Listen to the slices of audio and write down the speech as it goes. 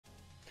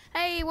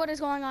Hey, what is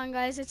going on,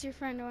 guys? It's your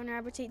friend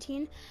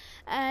Rabbit18,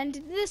 and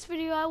in this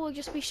video I will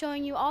just be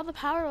showing you all the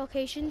power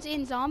locations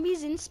in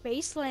Zombies in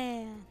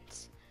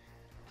Spaceland.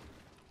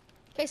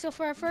 Okay, so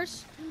for our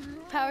first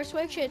power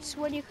switch, it's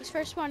when you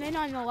first spawn in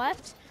on the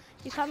left.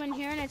 You come in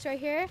here and it's right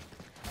here,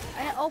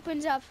 and it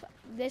opens up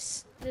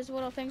this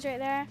little things right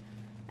there,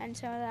 and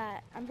so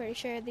that I'm pretty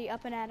sure the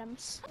up and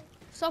atoms.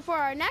 So for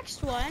our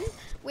next one,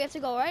 we have to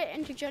go right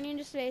into Journey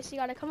into Space. You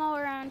gotta come all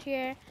around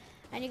here.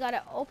 And you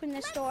gotta open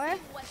this door, and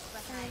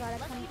you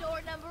gotta come door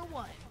number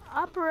 1.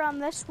 up around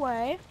this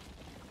way,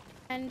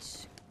 and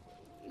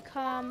you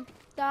come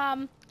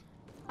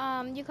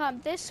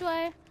this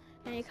way,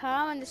 and you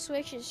come, and the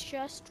switch is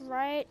just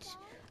right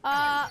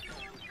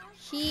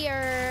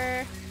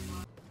here.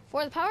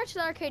 For the power to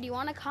the arcade, you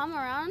want to come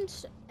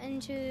around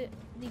into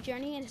the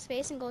Journey into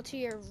Space and go to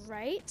your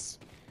right,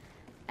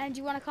 and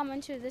you want to come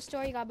into this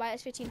door. You gotta buy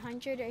this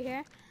 1500 right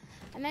here,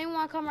 and then you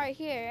want to come right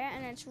here,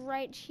 and it's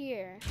right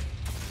here.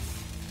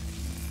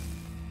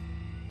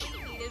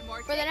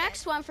 For the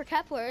next one, for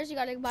Kepler's, you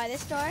gotta buy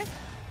this door.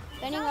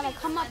 Then you're gonna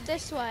come up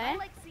this way.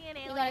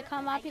 You gotta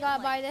come up, you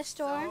gotta buy this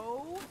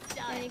door.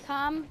 Then you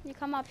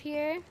come up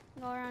here,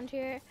 go around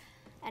here,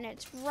 and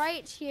it's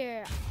right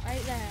here,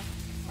 right there,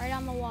 right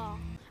on the wall.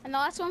 And the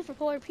last one for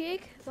Polar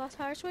Peak, the last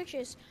power switch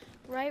is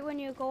right when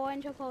you go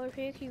into Polar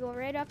Peak, you go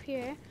right up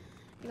here.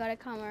 You gotta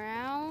come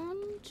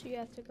around, you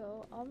have to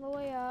go all the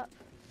way up,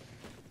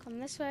 come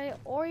this way,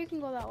 or you can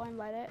go that way and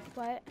buy it,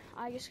 but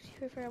I just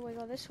prefer to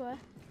go this way.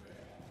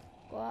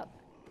 Go up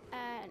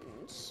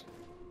and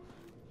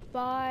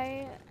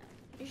buy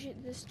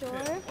this door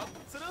and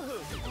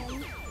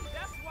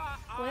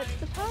flip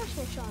the power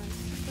switch on.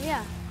 So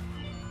yeah,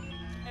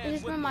 this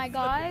has been my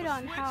guide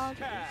on how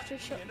to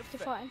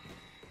find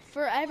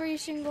for every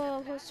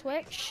single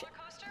switch,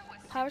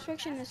 power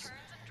switch in this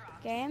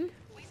game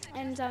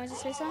and Zombies in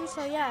Spaceland.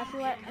 So yeah,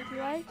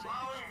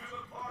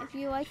 if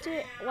you liked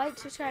it, like,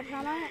 subscribe,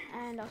 comment,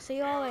 and I'll see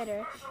you all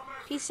later.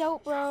 Peace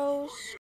out, bros.